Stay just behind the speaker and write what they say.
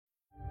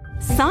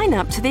Sign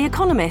up to The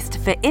Economist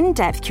for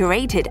in-depth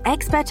curated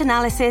expert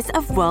analysis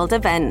of world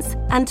events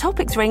and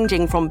topics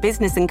ranging from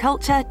business and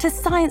culture to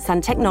science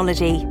and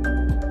technology.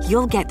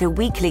 You'll get the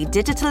weekly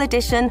digital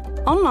edition,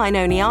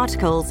 online-only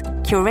articles,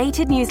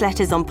 curated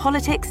newsletters on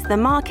politics, the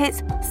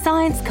markets,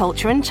 science,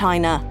 culture and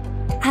China,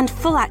 and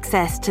full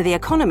access to The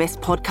Economist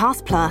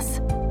Podcast Plus.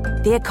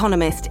 The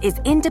Economist is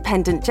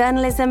independent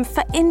journalism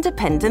for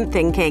independent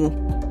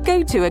thinking.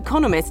 Go to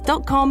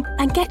economist.com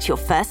and get your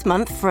first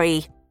month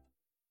free.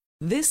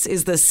 This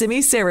is the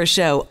Simi Sara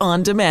Show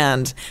on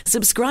demand.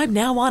 Subscribe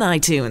now on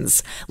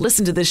iTunes.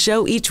 Listen to the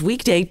show each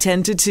weekday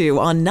 10 to 2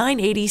 on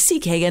 980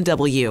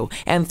 CKNW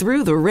and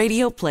through the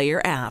Radio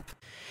Player app.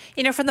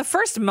 You know, from the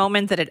first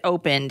moment that it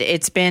opened,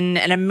 it's been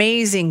an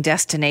amazing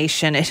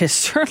destination. It has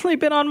certainly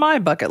been on my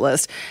bucket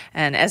list.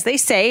 And as they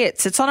say,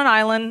 it sits on an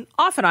island,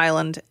 off an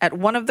island, at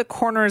one of the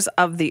corners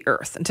of the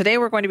earth. And today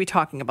we're going to be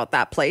talking about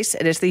that place.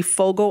 It is the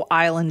Fogo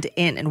Island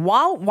Inn. And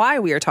why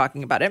we are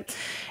talking about it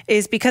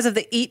is because of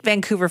the Eat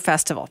Vancouver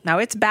Festival. Now,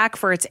 it's back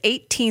for its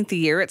 18th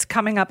year. It's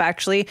coming up,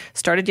 actually,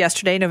 started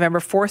yesterday,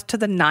 November 4th to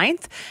the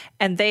 9th.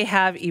 And they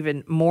have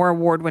even more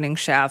award-winning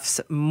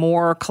chefs,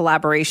 more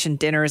collaboration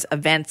dinners,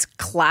 events,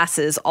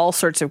 classes, all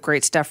sorts of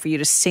great stuff for you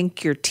to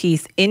sink your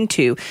teeth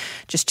into.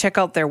 Just check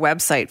out their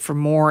website for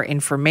more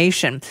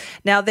information.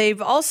 Now,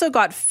 they've also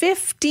got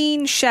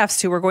 15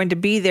 chefs who are going to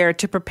be there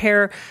to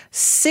prepare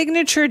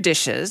signature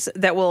dishes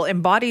that will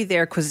embody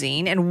their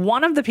cuisine. And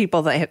one of the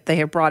people that they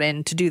have brought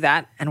in to do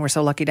that, and we're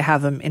so lucky to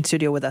have him in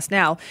studio with us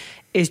now,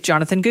 is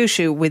Jonathan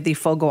Gushue with the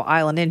Fogo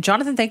Island Inn.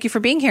 Jonathan, thank you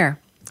for being here.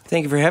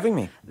 Thank you for having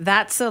me.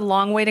 That's a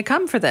long way to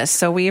come for this,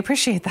 so we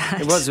appreciate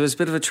that. It was a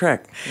bit of a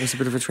trek.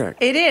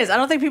 It is. I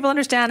don't think people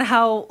understand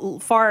how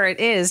far it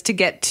is to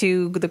get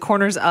to the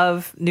corners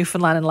of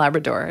Newfoundland and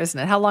Labrador, isn't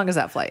it? How long is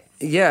that flight?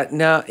 Yeah,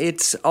 now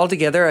it's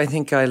altogether, I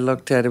think I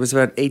looked at, it was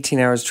about 18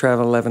 hours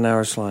travel, 11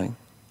 hours flying.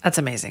 That's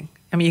amazing.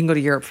 I mean, you can go to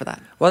Europe for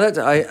that. Well,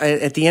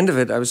 at the end of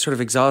it, I was sort of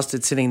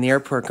exhausted sitting in the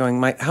airport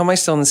going, how am I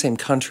still in the same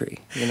country,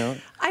 you know?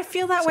 I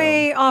feel that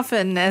way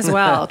often as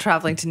well,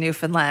 traveling to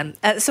Newfoundland.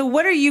 So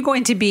what are you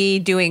going to be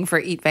doing for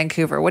Eat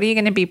Vancouver? What are you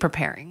going to be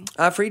preparing?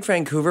 For Eat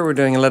Vancouver, we're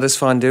doing a lettuce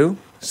fondue.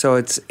 So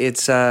it's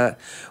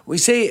we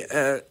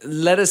say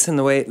lettuce in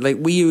the way, like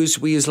we use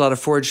a lot of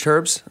foraged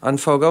herbs on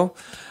Fogo.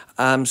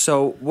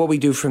 So what we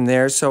do from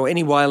there, so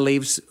any wild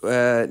leaves,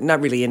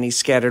 not really any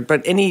scattered,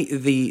 but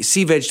the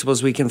sea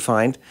vegetables we can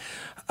find,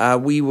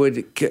 we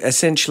would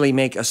essentially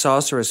make a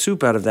sauce or a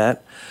soup out of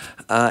that,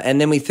 and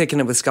then we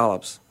thicken it with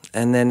scallops.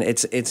 And then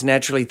it's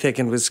naturally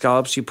thickened with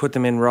scallops. You put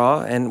them in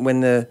raw, and when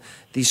the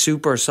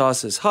soup or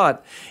sauce is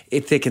hot,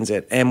 it thickens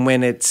it. And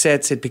when it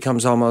sets, it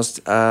becomes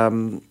almost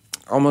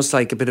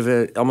like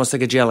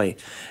a jelly.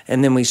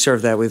 And then we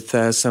serve that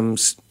with some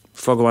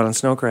Fogo Island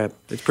snow crab.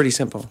 It's pretty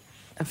simple.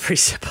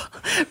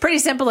 Pretty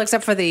simple,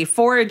 except for the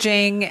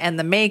foraging and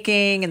the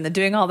making and the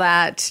doing all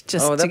that.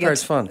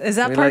 Part's fun. Is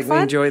that part fun?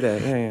 We enjoy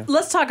that. Yeah.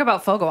 Let's talk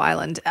about Fogo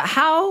Island.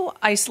 How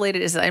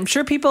isolated is it? I'm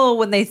sure people,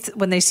 when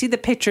they see the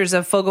pictures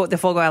of the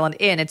Fogo Island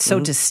Inn, it's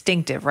so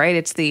distinctive, right?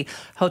 It's the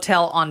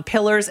hotel on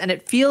pillars, and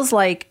it feels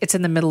like it's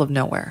in the middle of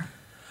nowhere.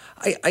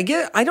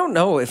 I don't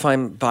know if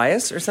I'm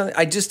biased or something.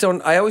 I just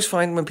don't. I always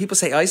find when people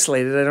say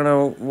isolated, I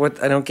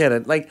don't get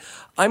it. Like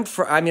I'm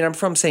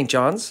from St.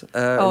 John's.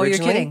 Oh, originally. You're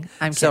kidding!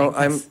 I'm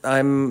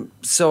kidding.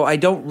 So I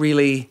don't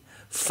really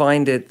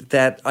find it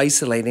that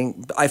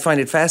isolating. I find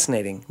it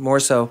fascinating more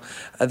so.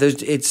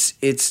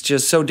 It's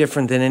just so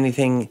different than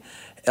anything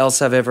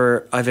else I've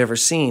ever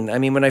seen. I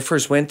mean, when I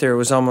first went there, it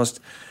was almost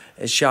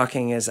as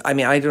shocking as,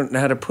 I don't know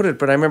how to put it,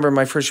 but I remember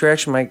my first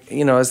reaction. I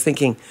was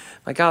thinking,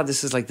 my God,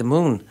 this is like the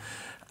moon.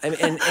 And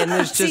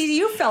there's just, see,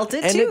 you felt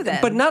it too,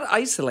 then, but not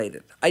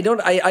isolated.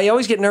 I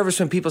always get nervous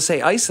when people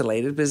say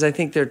isolated because I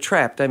think they're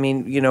trapped. I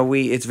mean,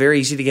 it's very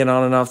easy to get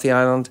on and off the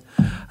island.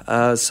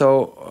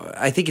 So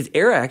I think it's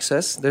air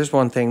access. There's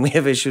one thing we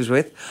have issues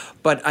with,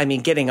 but I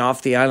mean, getting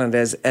off the island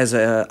as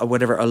a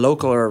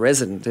local or a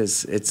resident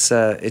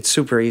it's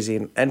super easy.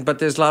 But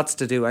there's lots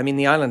to do. I mean,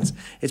 the island's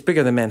it's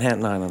bigger than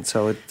Manhattan Island,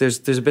 so there's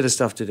a bit of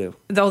stuff to do.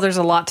 Though there's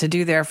a lot to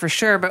do there for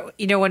sure. But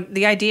when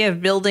the idea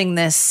of building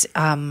this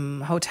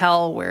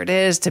hotel where it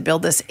is, to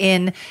build this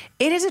inn,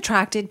 it has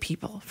attracted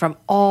people from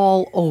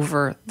all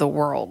over the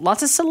world.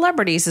 Lots of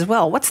celebrities as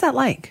well. What's that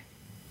like?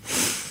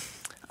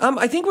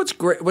 I think what's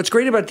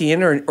great about the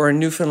inn or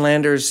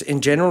Newfoundlanders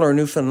in general or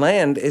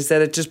Newfoundland is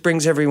that it just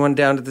brings everyone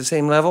down to the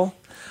same level.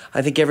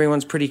 I think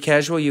everyone's pretty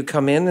casual. You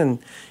come in and,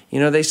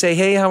 they say,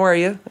 hey, how are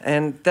you?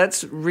 And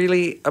that's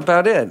really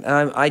about it.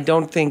 I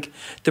don't think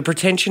the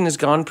pretension is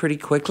gone pretty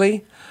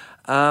quickly.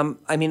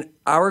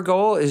 Our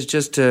goal is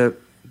just to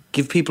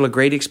give people a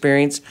great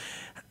experience,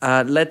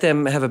 let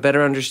them have a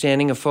better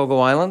understanding of Fogo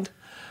Island.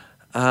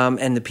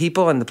 And the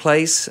people and the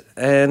place,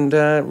 and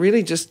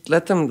really just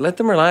let them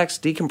relax,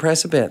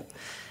 decompress a bit.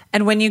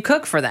 And when you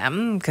cook for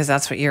them, because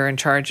that's what you're in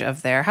charge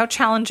of there, how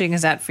challenging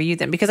is that for you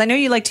then? Because I know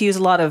you like to use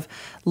a lot of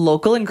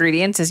local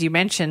ingredients, as you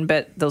mentioned,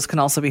 but those can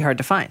also be hard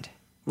to find.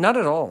 Not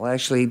at all,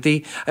 actually.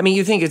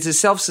 You think it's a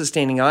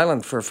self-sustaining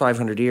island for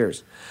 500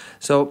 years.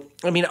 So,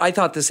 I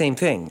thought the same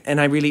thing.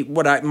 And I really,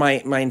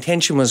 my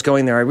intention was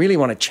going there, I really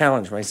want to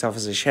challenge myself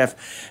as a chef.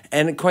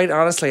 And quite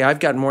honestly,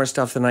 I've got more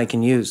stuff than I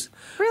can use.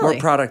 Really?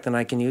 More product than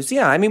I can use.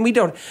 Yeah, you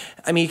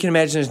can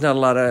imagine there's not a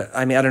lot of,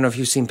 I don't know if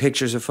you've seen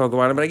pictures of Fogo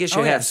Island, but I guess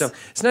you have. Yes. So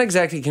it's not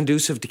exactly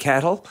conducive to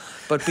cattle.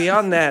 But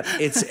beyond that,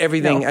 it's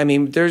everything.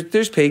 No.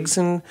 There's pigs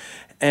and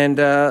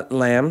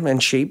lamb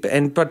and sheep,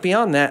 but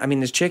beyond that,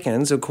 there's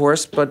chickens, of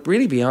course, but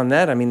really beyond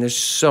that, there's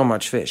so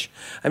much fish.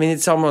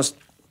 It's almost,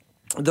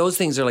 those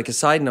things are like a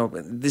side note.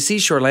 The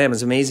seashore lamb,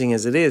 as amazing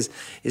as it is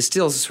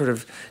still sort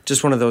of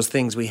just one of those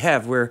things we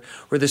have, where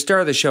the star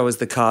of the show is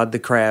the cod, the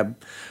crab.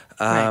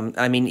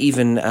 Right.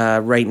 Even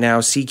right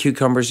now, sea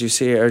cucumbers you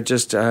see are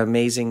just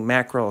amazing,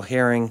 mackerel,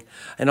 herring,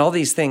 and all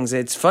these things.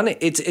 It's fun.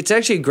 It's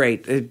actually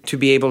great to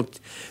be able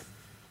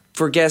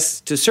for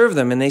guests to serve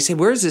them, and they say,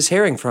 "Where is this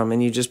herring from?"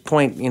 And you just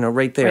point,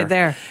 right there. Right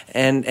there.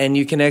 And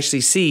you can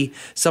actually see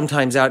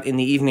sometimes out in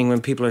the evening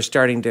when people are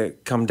starting to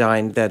come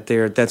dine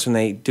that's when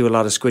they do a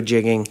lot of squid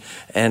jigging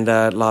and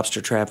lobster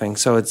trapping.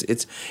 So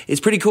it's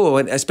pretty cool,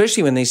 and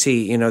especially when they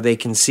see, they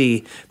can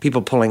see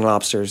people pulling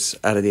lobsters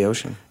out of the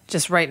ocean.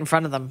 Just right in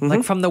front of them,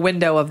 like from the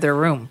window of their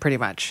room, pretty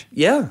much.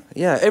 Yeah.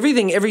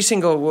 Every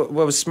single,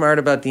 what was smart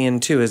about the inn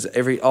too is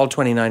all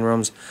 29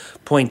 rooms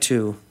point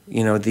to,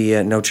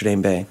 the Notre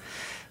Dame Bay.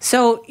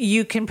 So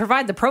you can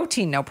provide the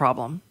protein, no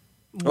problem.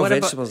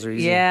 Vegetables are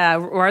easy. Yeah,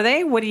 are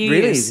they? What do you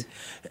use?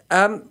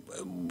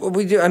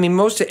 We do.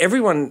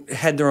 Everyone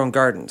had their own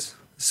gardens,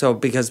 so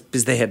because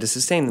they had to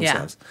sustain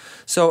themselves. Yeah.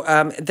 So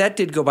that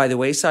did go by the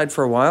wayside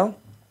for a while.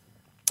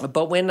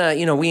 But when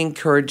we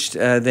encouraged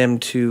them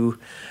to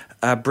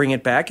bring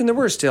it back, and there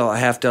were still a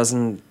half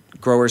dozen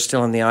growers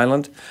still on the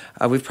island.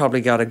 We've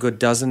probably got a good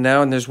dozen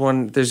now, and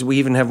we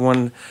even have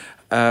one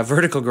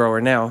vertical grower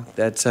now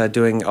that's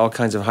doing all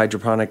kinds of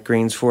hydroponic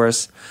greens for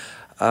us.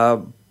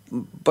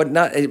 But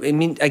not,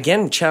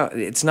 again,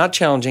 it's not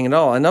challenging at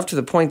all. Enough to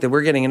the point that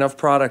we're getting enough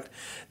product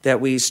that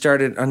we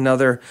started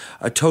a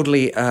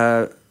totally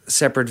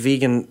separate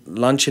vegan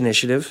lunch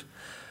initiative.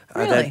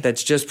 Really?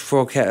 That's just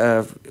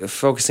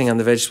focusing on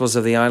the vegetables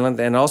of the island.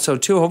 And also,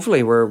 too,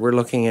 hopefully we're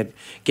looking at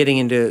getting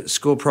into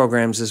school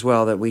programs as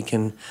well that we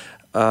can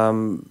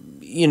bring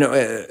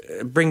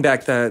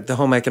back the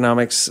home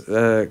economics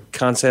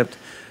concept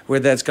where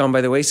that's gone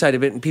by the wayside a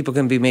bit, and people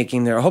can be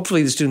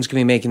hopefully the students can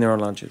be making their own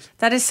lunches.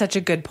 That is such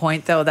a good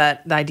point, though,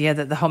 that the idea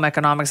that the home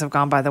economics have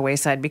gone by the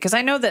wayside, because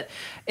I know that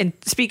in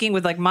speaking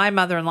with my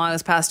mother-in-law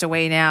who's passed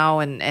away now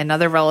and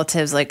other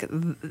relatives,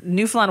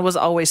 Newfoundland was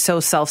always so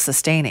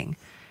self-sustaining.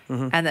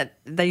 Mm-hmm. And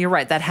that you're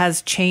right, that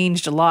has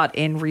changed a lot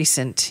in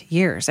recent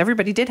years.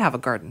 Everybody did have a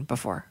garden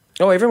before.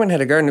 Oh, everyone had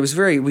a garden. It was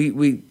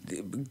we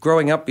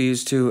growing up, we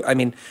used to,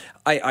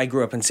 I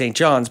grew up in St.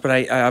 John's, but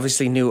I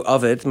obviously knew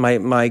of it.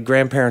 My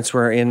grandparents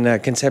were in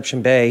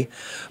Conception Bay,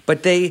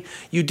 but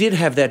you did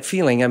have that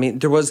feeling.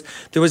 There was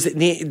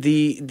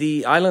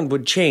the island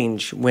would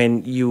change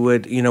when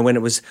when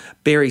it was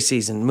berry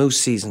season,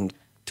 moose season,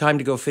 time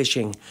to go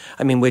fishing.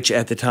 Which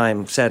at the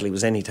time, sadly,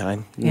 was any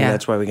time.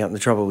 That's why we got in the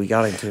trouble we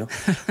got into.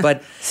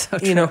 But So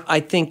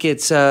I think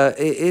it's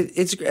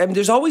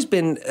there's always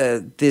been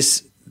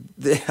this.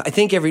 I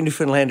think every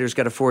Newfoundlander's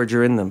got a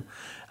forager in them.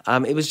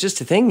 It was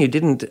just a thing.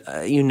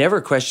 You never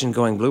questioned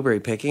going blueberry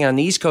picking. On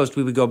the East Coast,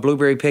 we would go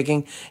blueberry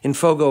picking. In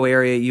Fogo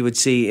area, you would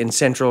see in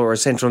central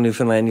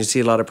Newfoundland, you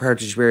see a lot of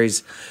partridge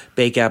berries,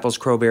 bake apples,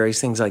 crowberries,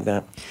 things like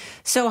that.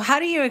 So how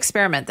do you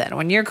experiment then?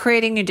 When you're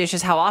creating new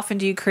dishes, how often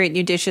do you create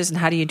new dishes and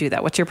how do you do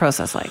that? What's your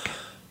process like?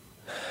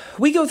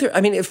 We go through,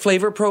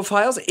 flavor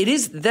profiles.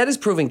 That is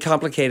proving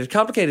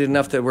complicated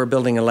enough that we're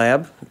building a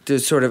lab, to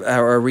sort of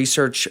our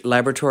research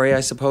laboratory,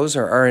 I suppose,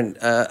 or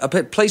a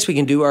place we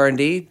can do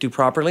R&D, do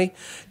properly.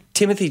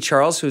 Timothy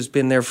Charles, who's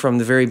been there from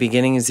the very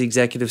beginning, is the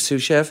executive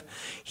sous chef.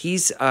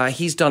 He's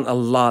done a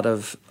lot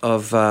of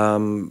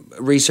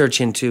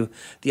research into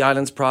the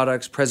island's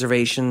products,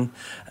 preservation,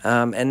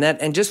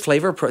 and just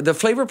flavor. The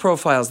flavor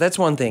profiles. That's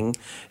one thing.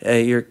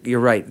 You're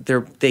right.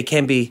 They're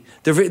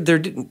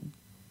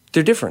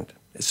different.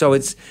 So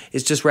it's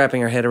just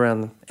wrapping our head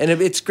around them, and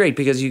it's great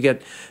because you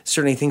get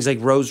certainly things like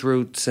rose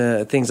roots,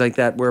 things like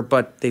that,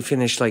 but they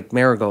finish like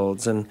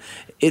marigolds, and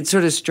it's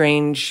sort of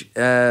strange,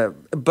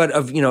 but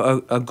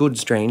a good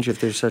strange,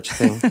 if there's such a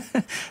thing.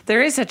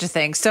 There is such a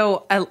thing.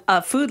 So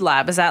a food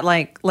lab, is that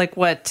like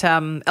what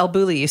El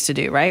Bulli used to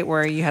do, right?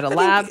 Where you had a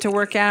lab to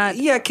work at?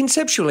 Yeah,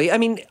 conceptually.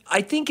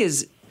 I think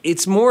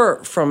it's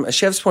more from a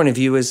chef's point of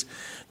view is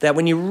that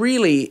when you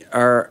really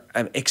are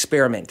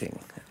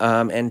experimenting.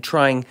 And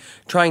trying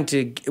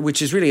to,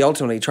 which is really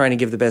ultimately trying to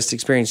give the best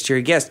experience to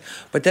your guest.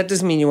 But that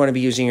doesn't mean you want to be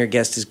using your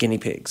guests as guinea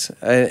pigs.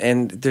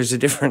 And there's a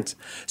difference.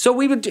 So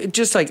we would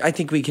I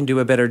think we can do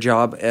a better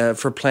job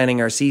for planning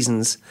our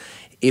seasons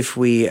if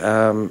we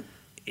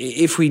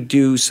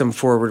do some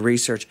forward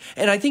research.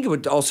 And I think it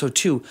would also,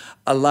 too,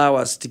 allow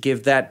us to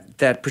give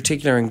that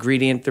particular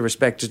ingredient the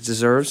respect it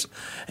deserves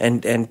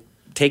and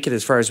take it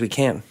as far as we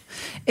can.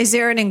 Is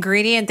there an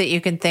ingredient that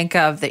you can think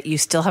of that you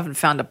still haven't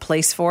found a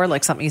place for?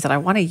 Like something you said, I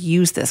want to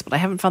use this, but I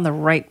haven't found the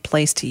right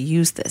place to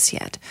use this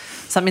yet.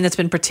 Something that's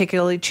been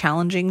particularly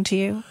challenging to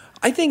you?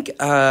 I think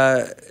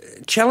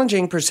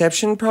challenging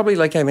perception, probably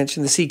like I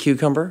mentioned, the sea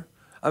cucumber.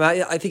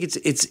 I think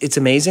it's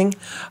amazing.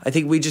 I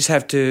think we just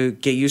have to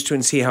get used to it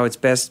and see how it's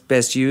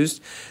best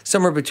used.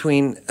 Somewhere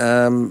between,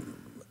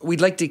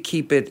 we'd like to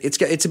keep it.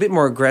 It's a bit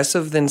more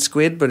aggressive than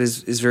squid, but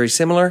is very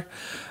similar.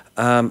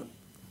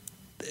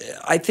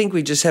 I think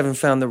we just haven't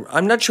found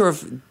I'm not sure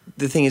if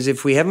the thing is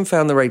if we haven't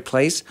found the right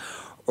place,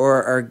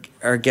 or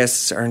our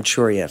guests aren't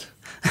sure yet.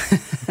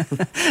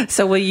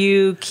 So will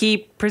you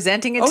keep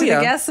presenting it to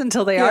the guests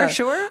until they are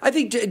sure? I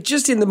think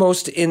just in the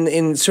most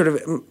in sort of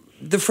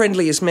the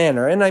friendliest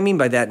manner, and I mean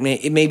by that,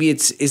 maybe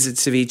is it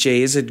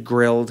ceviche, is it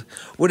grilled?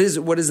 What is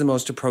the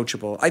most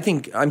approachable?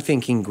 I'm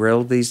thinking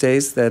grilled these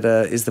days. That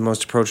is the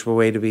most approachable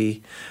way to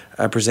be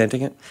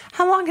presenting it.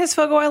 How long has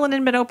Fogo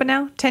Island been open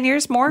now? 10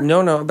 years more?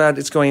 No, about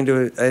it's going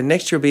to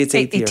next year will be its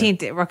 8th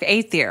year.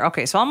 Eighth year.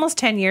 Okay, so almost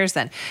 10 years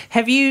then.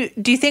 Do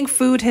you think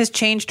food has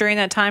changed during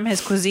that time?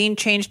 Has cuisine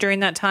changed during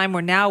that time?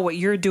 Where now what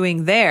you're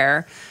doing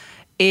there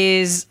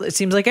is, it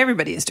seems like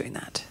everybody is doing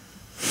that.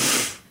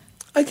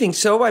 I think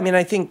so. I mean,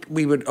 I think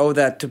we would owe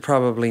that to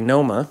probably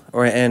Noma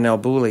and El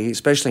Bulli,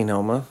 especially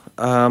Noma.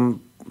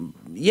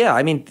 Yeah,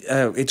 I mean,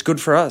 it's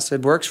good for us.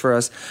 It works for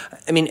us.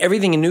 I mean,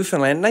 everything in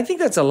Newfoundland, and I think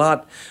that's a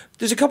lot.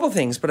 There's a couple of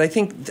things, but I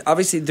think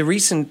obviously the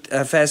recent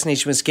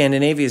fascination with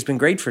Scandinavia has been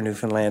great for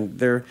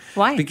Newfoundland.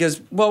 Why?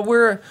 Because, well,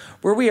 where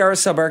we are a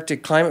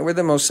subarctic climate. We're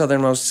the most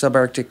southernmost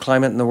subarctic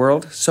climate in the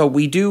world. So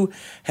we do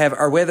have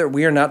our weather.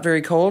 We are not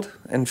very cold.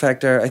 In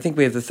fact, I think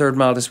we have the third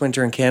mildest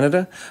winter in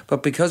Canada.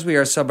 But because we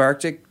are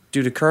subarctic,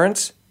 due to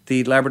currents,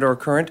 the Labrador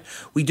Current,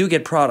 we do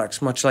get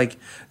products, much like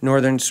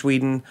northern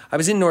Sweden. I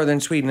was in northern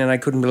Sweden and I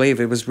couldn't believe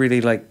it was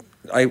really like,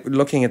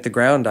 looking at the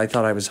ground, I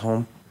thought I was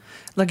home.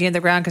 Looking at the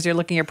ground because you're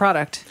looking at your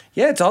product.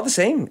 Yeah, it's all the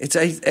same. It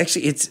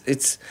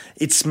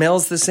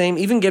smells the same.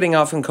 Even getting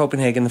off in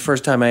Copenhagen the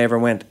first time I ever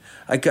went,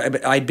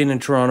 I'd been in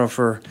Toronto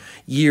for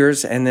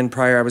years, and then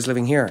prior I was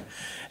living here,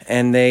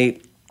 and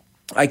the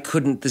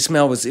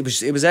smell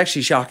was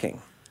actually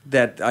shocking.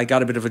 That I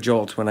got a bit of a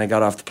jolt when I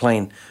got off the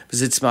plane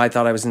because I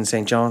thought I was in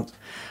St. John's.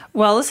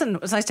 Well, listen,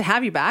 it was nice to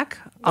have you back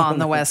on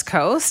the West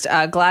Coast.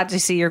 Glad to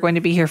see you're going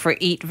to be here for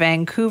Eat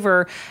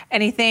Vancouver.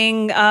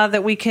 Anything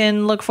that we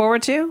can look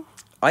forward to?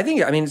 I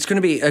mean, it's going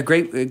to be a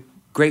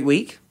great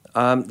week.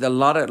 A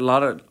lot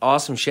of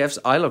awesome chefs.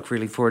 I look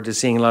really forward to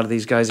seeing a lot of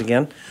these guys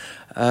again.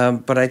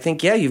 But I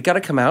think, you've got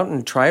to come out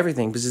and try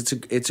everything because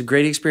it's a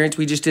great experience.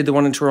 We just did the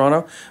one in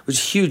Toronto. It was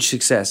a huge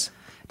success.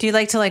 Do you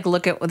like to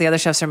look at what the other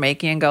chefs are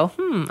making and go,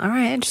 all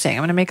right, interesting. I'm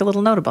going to make a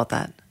little note about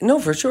that. No,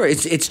 for sure.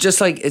 It's just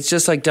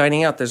like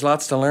dining out. There's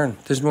lots to learn.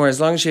 There's more. As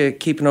long as you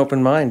keep an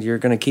open mind, you're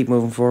going to keep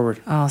moving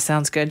forward. Oh,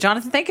 sounds good.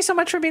 Jonathan, thank you so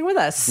much for being with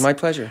us. My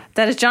pleasure.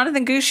 That is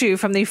Jonathan Gushue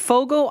from the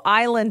Fogo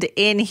Island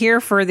Inn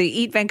here for the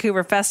Eat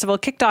Vancouver Festival.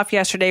 Kicked off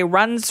yesterday,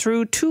 runs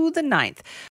through to the 9th.